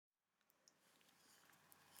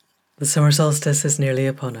The summer solstice is nearly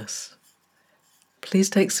upon us. Please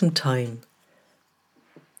take some time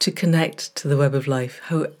to connect to the web of life,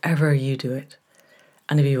 however you do it.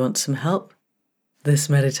 And if you want some help, this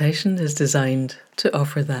meditation is designed to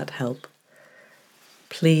offer that help.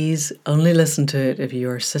 Please only listen to it if you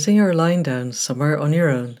are sitting or lying down somewhere on your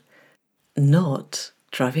own, not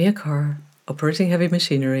driving a car, operating heavy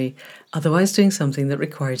machinery, otherwise doing something that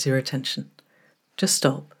requires your attention. Just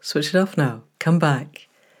stop, switch it off now, come back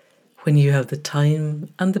when you have the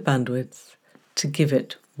time and the bandwidth to give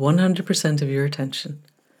it 100% of your attention,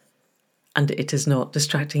 and it is not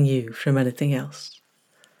distracting you from anything else.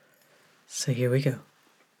 So here we go.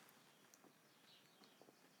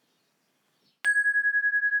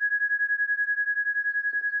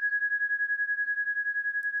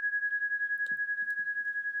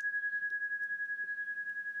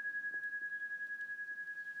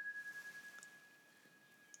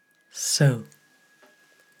 So,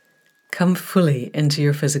 come fully into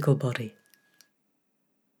your physical body.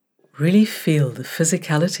 Really feel the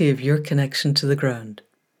physicality of your connection to the ground.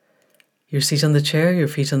 Your seat on the chair, your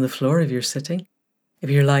feet on the floor if you're sitting. If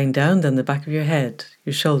you're lying down, then the back of your head,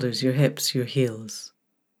 your shoulders, your hips, your heels.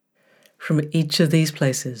 From each of these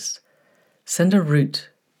places, send a root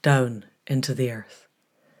down into the earth.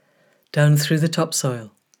 Down through the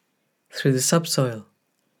topsoil, through the subsoil,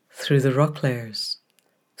 through the rock layers,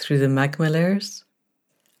 through the magma layers,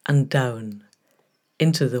 and down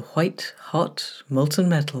into the white, hot, molten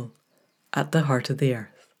metal at the heart of the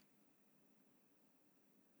earth.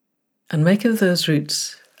 And make of those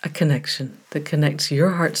roots a connection that connects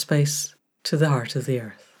your heart space to the heart of the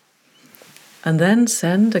earth. And then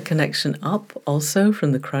send a connection up also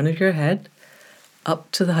from the crown of your head up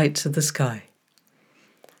to the heights of the sky,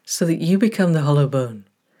 so that you become the hollow bone,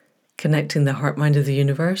 connecting the heart mind of the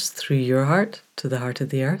universe through your heart to the heart of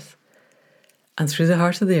the earth, and through the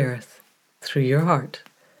heart of the earth, through your heart,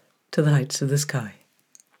 to the heights of the sky.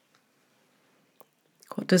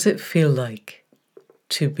 What does it feel like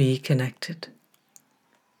to be connected?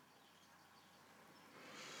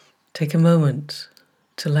 Take a moment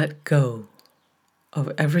to let go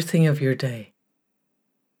of everything of your day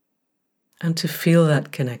and to feel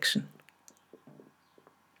that connection.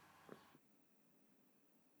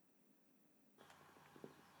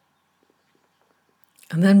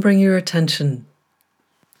 And then bring your attention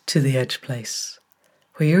to the edge place,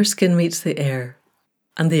 where your skin meets the air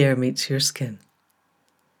and the air meets your skin.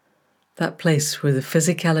 That place where the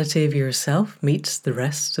physicality of yourself meets the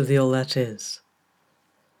rest of the all that is.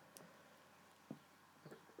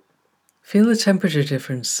 Feel the temperature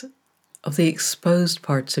difference of the exposed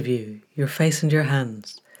parts of you, your face and your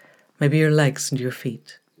hands, maybe your legs and your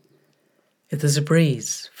feet. If there's a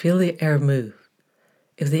breeze, feel the air move.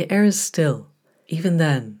 If the air is still, even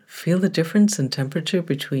then, feel the difference in temperature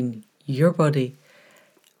between your body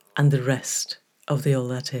and the rest of the all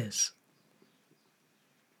that is.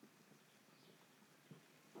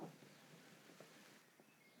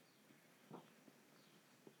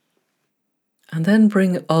 And then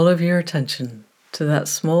bring all of your attention to that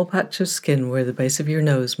small patch of skin where the base of your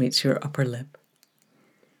nose meets your upper lip,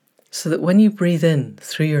 so that when you breathe in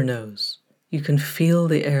through your nose, you can feel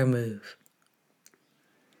the air move.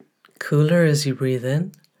 Cooler as you breathe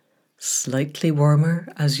in, slightly warmer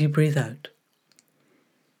as you breathe out.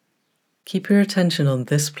 Keep your attention on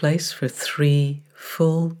this place for 3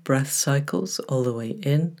 full breath cycles all the way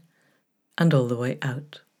in and all the way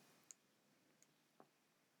out.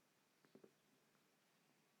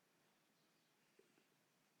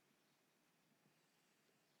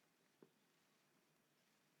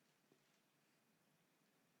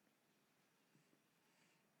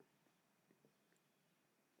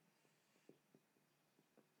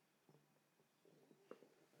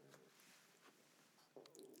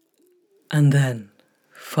 And then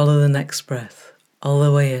follow the next breath all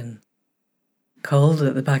the way in, cold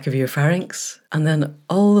at the back of your pharynx, and then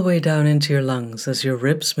all the way down into your lungs as your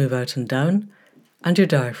ribs move out and down and your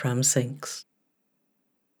diaphragm sinks.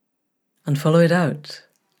 And follow it out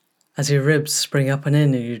as your ribs spring up and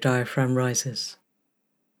in and your diaphragm rises.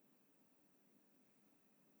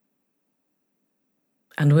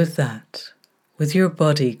 And with that, with your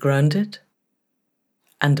body grounded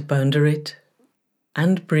and boundaried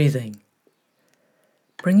and breathing,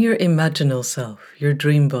 bring your imaginal self, your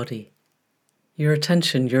dream body, your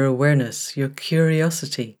attention, your awareness, your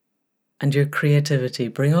curiosity, and your creativity.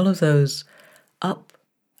 Bring all of those up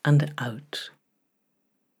and out.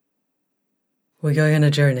 We're going on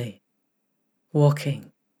a journey,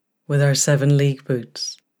 walking with our 7-league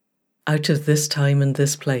boots, out of this time and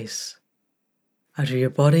this place, out of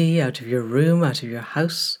your body, out of your room, out of your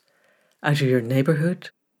house, out of your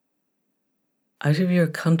neighborhood, out of your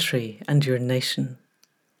country and your nation,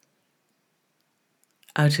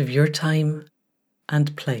 out of your time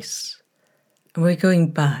and place. And we're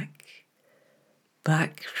going back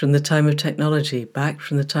from the time of technology, back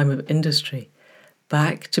from the time of industry,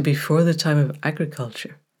 back to before the time of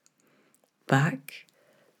agriculture, back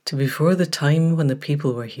to before the time when the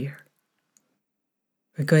people were here.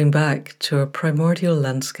 We're going back to a primordial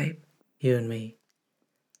landscape, you and me.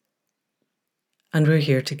 And we're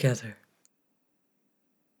here together.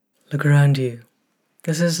 Look around you.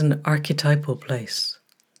 This is an archetypal place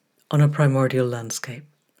on a primordial landscape.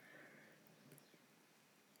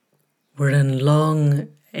 We're in long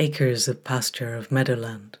acres of pasture, of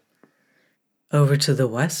meadowland. Over to the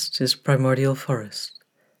west is primordial forest.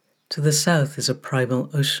 To the south is a primal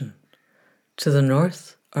ocean. To the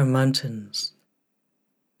north are mountains.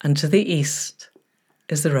 And to the east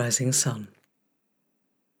is the rising sun.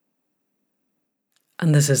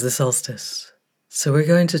 And this is the solstice. So we're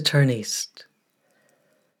going to turn east.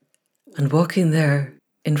 And walking there,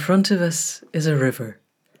 in front of us is a river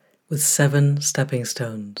with 7 stepping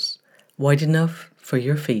stones, wide enough for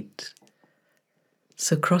your feet.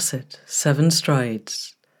 So cross it, 7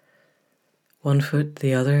 strides. 1 foot,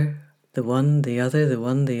 the other, the one, the other, the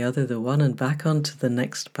one, the other, the one, and back onto the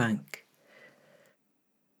next bank.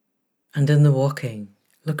 And in the walking,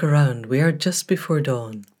 look around. We are just before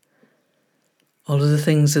dawn. All of the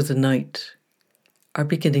things of the night are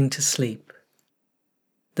beginning to sleep.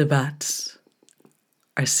 The bats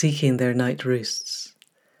are seeking their night roosts.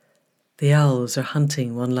 The owls are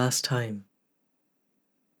hunting one last time.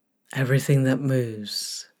 Everything that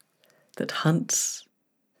moves, that hunts,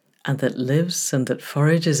 and that lives and that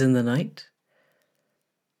forages in the night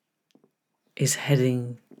is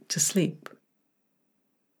heading to sleep.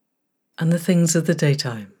 And the things of the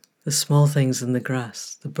daytime, the small things in the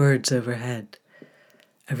grass, the birds overhead,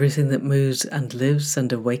 everything that moves and lives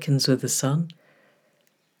and awakens with the sun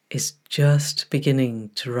is just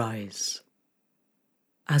beginning to rise.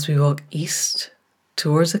 As we walk east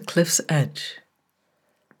towards a cliff's edge,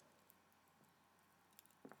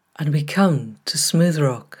 and we come to smooth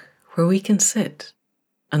rock where we can sit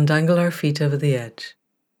and dangle our feet over the edge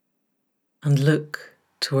and look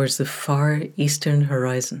towards the far eastern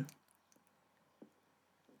horizon.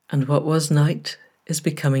 And what was night is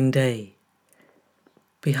becoming day.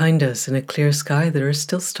 Behind us in a clear sky there are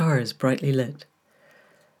still stars brightly lit.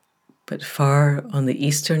 But far on the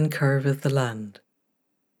eastern curve of the land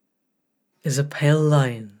is a pale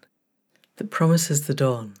line that promises the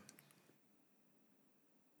dawn.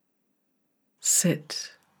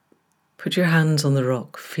 Sit. Put your hands on the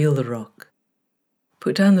rock. Feel the rock.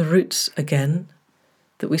 Put down the roots again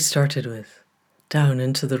that we started with, down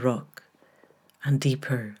into the rock, and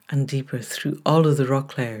deeper through all of the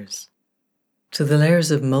rock layers, to the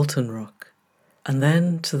layers of molten rock, and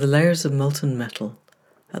then to the layers of molten metal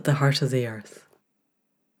at the heart of the earth.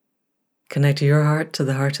 Connect your heart to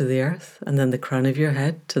the heart of the earth, and then the crown of your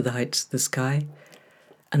head to the heights of the sky,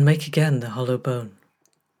 and make again the hollow bone.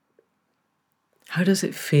 How does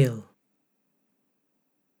it feel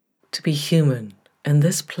to be human in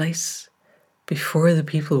this place before the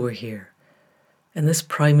people were here, in this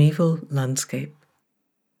primeval landscape,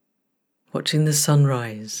 watching the sun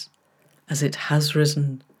rise as it has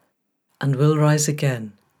risen and will rise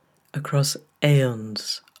again across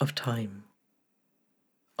aeons of time?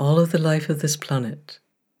 All of the life of this planet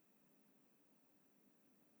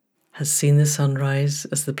has seen the sun rise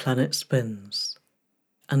as the planet spins,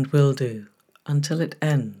 and will do until it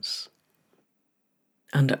ends.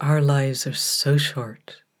 And our lives are so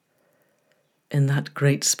short in that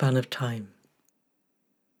great span of time.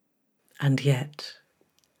 And yet,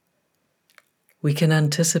 we can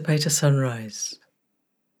anticipate a sunrise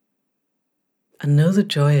and know the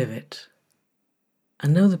joy of it,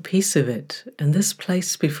 and know the peace of it. In this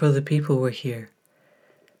place before the people were here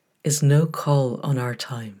is no call on our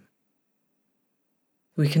time.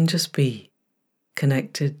 We can just be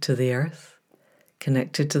connected to the earth,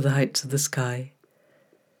 connected to the heights of the sky,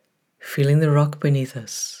 feeling the rock beneath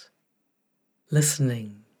us,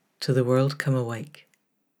 listening to the world come awake.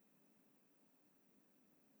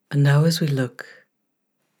 And now as we look,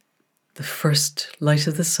 the first light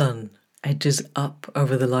of the sun edges up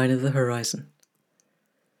over the line of the horizon.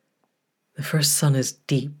 The first sun is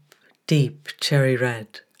deep, deep cherry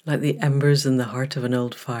red, like the embers in the heart of an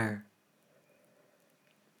old fire.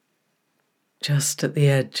 Just at the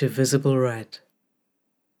edge of visible red,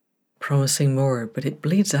 promising more, but it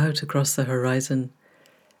bleeds out across the horizon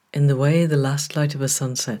in the way the last light of a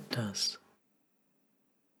sunset does.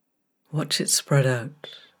 Watch it spread out.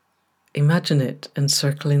 Imagine it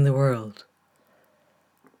encircling the world.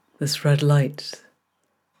 this red light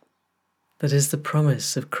that is the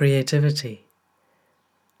promise of creativity,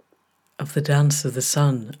 of the dance of the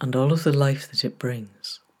sun and all of the life that it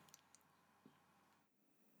brings.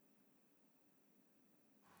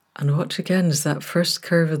 And watch again as that first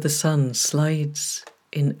curve of the sun slides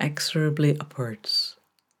inexorably upwards.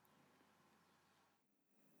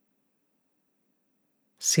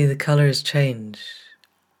 See the colours change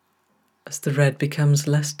as the red becomes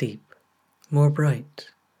less deep, more bright,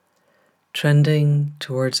 trending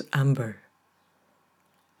towards amber,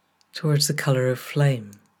 towards the colour of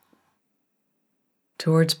flame,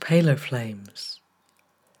 towards paler flames,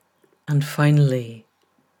 and finally,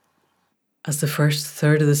 as the first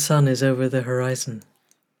third of the sun is over the horizon,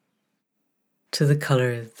 to the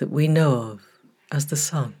colour that we know of as the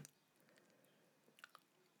sun.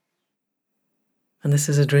 And this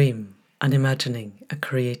is a dream, an imagining, a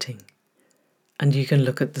creating. And you can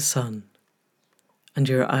look at the sun, and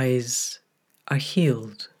your eyes are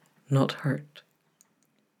healed, not hurt.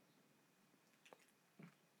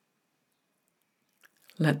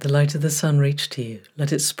 Let the light of the sun reach to you.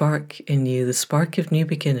 Let it spark in you the spark of new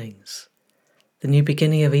beginnings, the new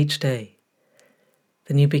beginning of each day,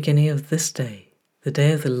 the new beginning of this day, the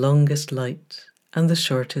day of the longest light and the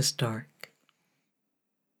shortest dark.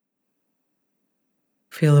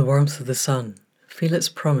 Feel the warmth of the sun. Feel its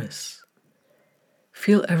promise.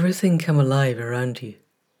 Feel everything come alive around you.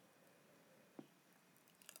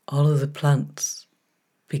 All of the plants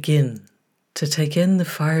begin to take in the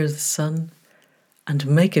fire of the sun and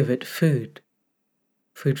make of it food.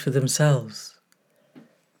 Food for themselves.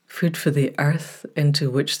 Food for the earth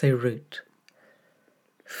into which they root.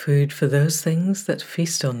 Food for those things that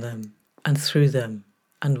feast on them and through them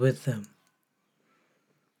and with them.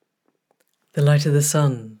 The light of the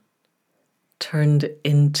sun, turned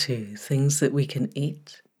into things that we can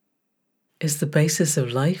eat, is the basis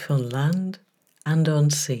of life on land and on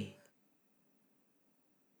sea.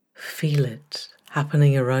 Feel it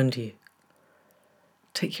happening around you.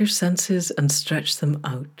 Take your senses and stretch them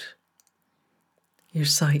out. Your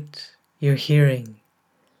sight, your hearing,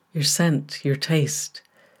 your scent, your taste,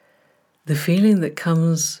 the feeling that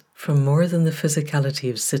comes from more than the physicality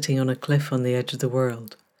of sitting on a cliff on the edge of the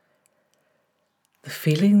world. The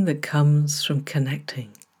feeling that comes from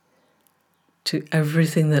connecting to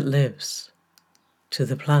everything that lives, to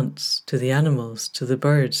the plants, to the animals, to the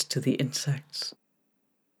birds, to the insects,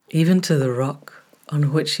 even to the rock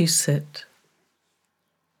on which you sit.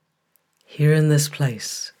 Here in this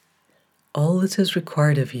place, all that is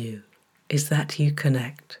required of you is that you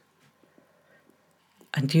connect.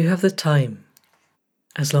 And you have the time,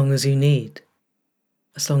 as long as you need,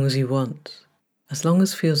 as long as you want, as long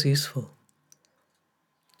as feels useful,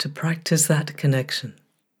 to practice that connection,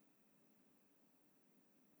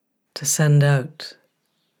 to send out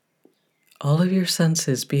all of your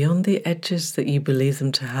senses beyond the edges that you believe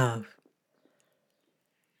them to have,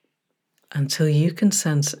 until you can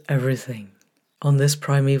sense everything on this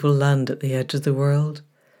primeval land at the edge of the world,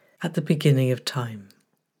 at the beginning of time.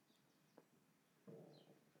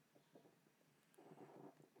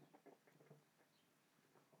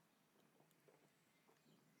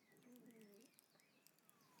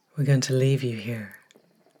 We're going to leave you here,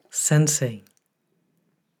 sensing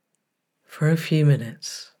for a few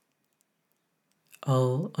minutes,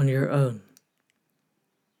 all on your own.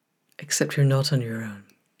 Except you're not on your own.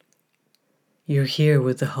 You're here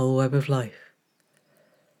with the whole web of life.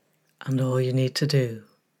 And all you need to do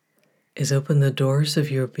is open the doors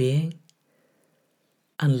of your being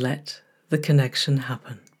and let the connection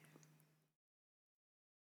happen.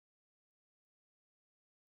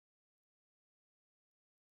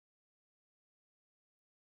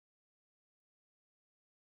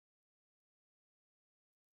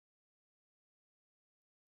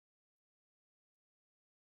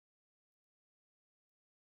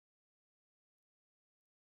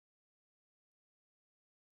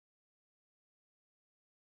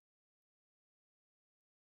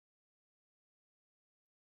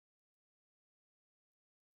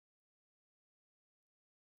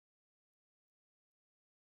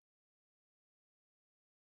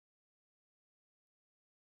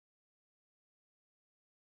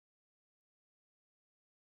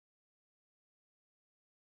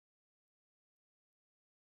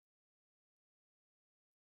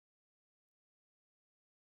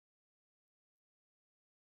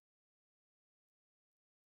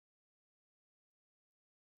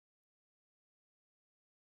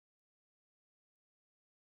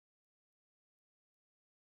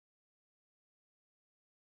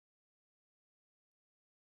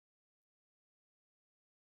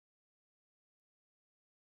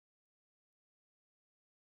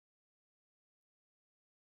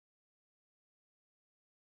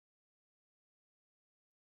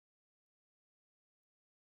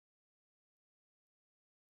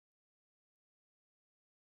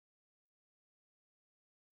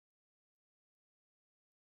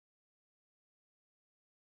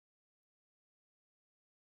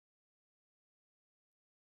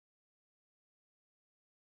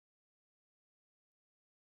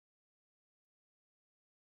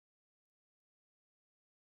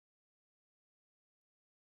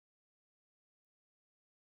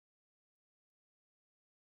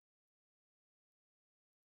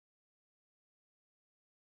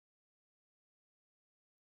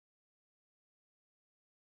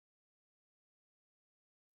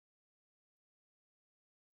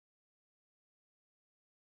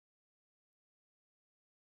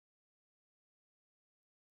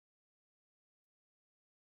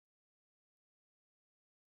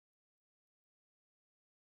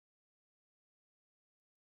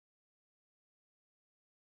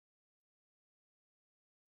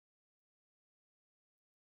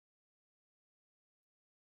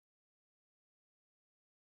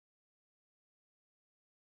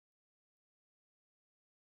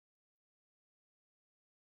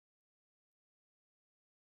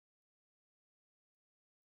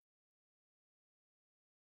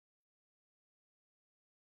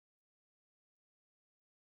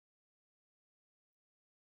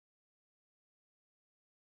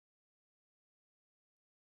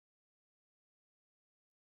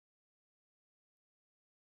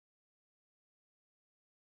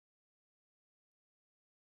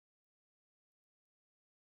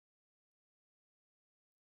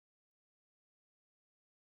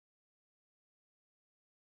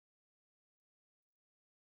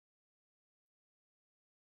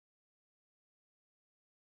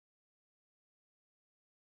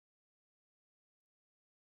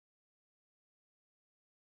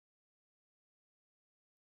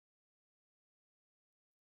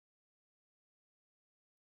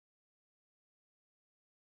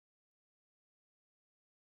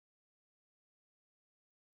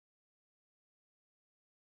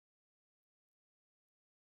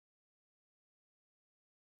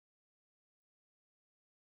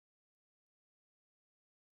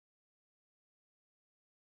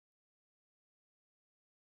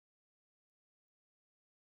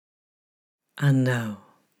 and now.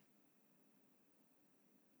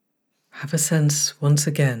 Have a sense once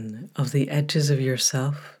again of the edges of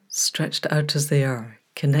yourself stretched out as they are,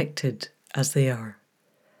 connected as they are.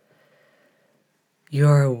 You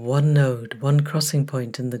are one node, one crossing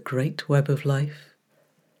point in the great web of life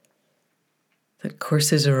that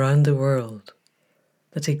courses around the world,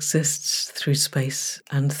 that exists through space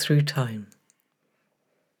and through time.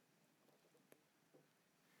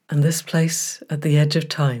 And this place at the edge of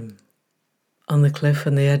time, on the cliff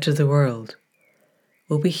on the edge of the world,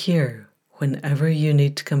 will be here whenever you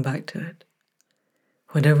need to come back to it,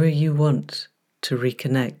 whenever you want to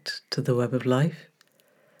reconnect to the web of life.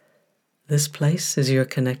 This place is your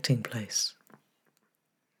connecting place.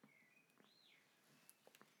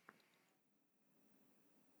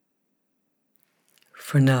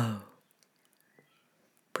 For now,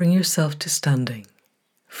 bring yourself to standing.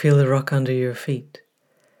 Feel the rock under your feet.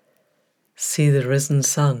 See the risen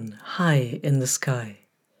sun high in the sky.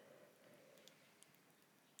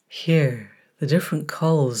 Hear the different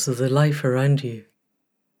calls of the life around you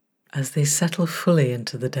as they settle fully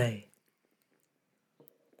into the day.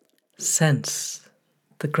 Sense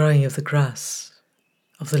the growing of the grass,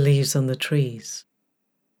 of the leaves on the trees,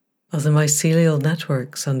 of the mycelial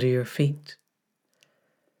networks under your feet,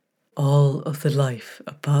 all of the life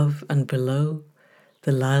above and below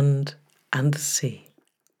the land and the sea.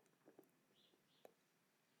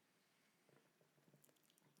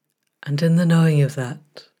 And in the knowing of that,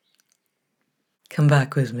 come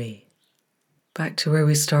back with me, back to where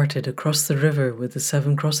we started, across the river with the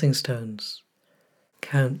 7 crossing stones.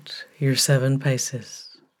 Count your 7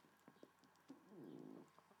 paces.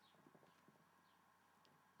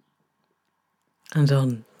 And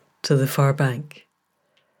on to the far bank.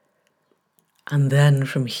 And then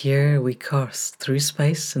from here we cross through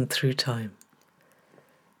space and through time,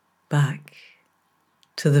 back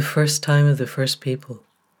to the first time of the first people.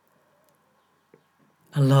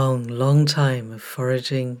 A long, long time of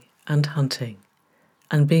foraging and hunting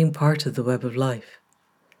and being part of the web of life.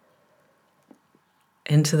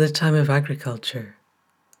 Into the time of agriculture,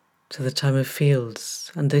 to the time of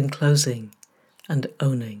fields and enclosing and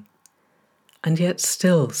owning, and yet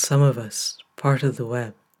still some of us part of the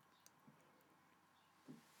web.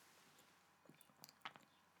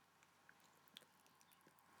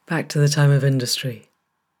 Back to the time of industry,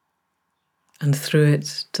 and through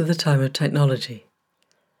it to the time of technology.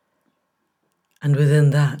 And within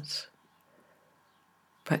that,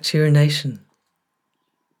 back to your nation,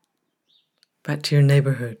 back to your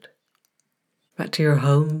neighborhood, back to your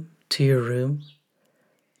home, to your room,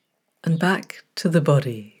 and back to the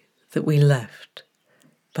body that we left,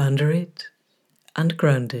 boundaried and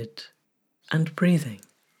grounded and breathing.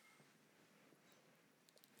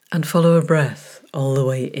 And follow a breath all the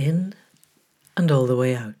way in and all the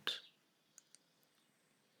way out.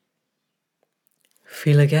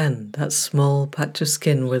 Feel again that small patch of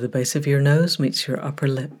skin where the base of your nose meets your upper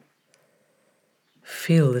lip.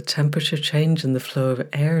 Feel the temperature change in the flow of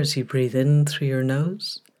air as you breathe in through your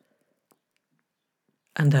nose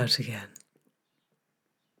and out again.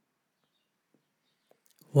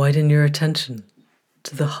 Widen your attention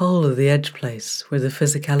to the whole of the edge place where the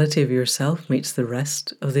physicality of yourself meets the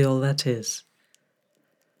rest of the all that is.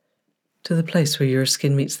 To the place where your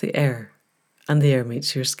skin meets the air and the air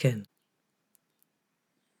meets your skin.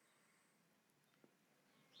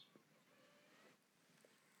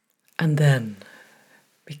 And then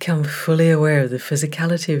become fully aware of the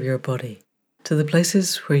physicality of your body to the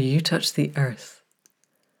places where you touch the earth.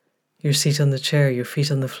 Your seat on the chair, your feet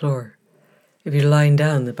on the floor. If you're lying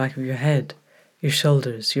down, the back of your head, your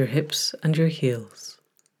shoulders, your hips and your heels.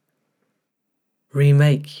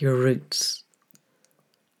 Remake your roots.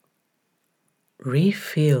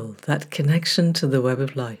 Re-feel that connection to the web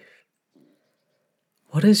of life.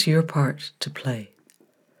 What is your part to play?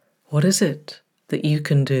 What is it that you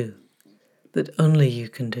can do, that only you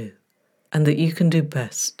can do, and that you can do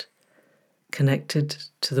best, connected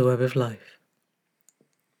to the web of life?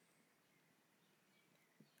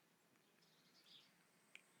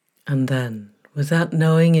 And then, with that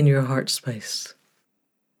knowing in your heart space,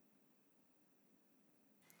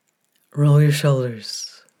 roll your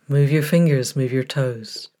shoulders, move your fingers, move your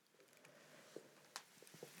toes.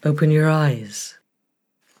 Open your eyes,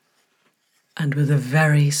 and with a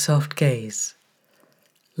very soft gaze,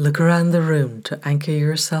 look around the room to anchor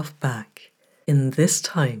yourself back in this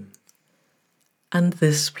time and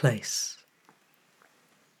this place.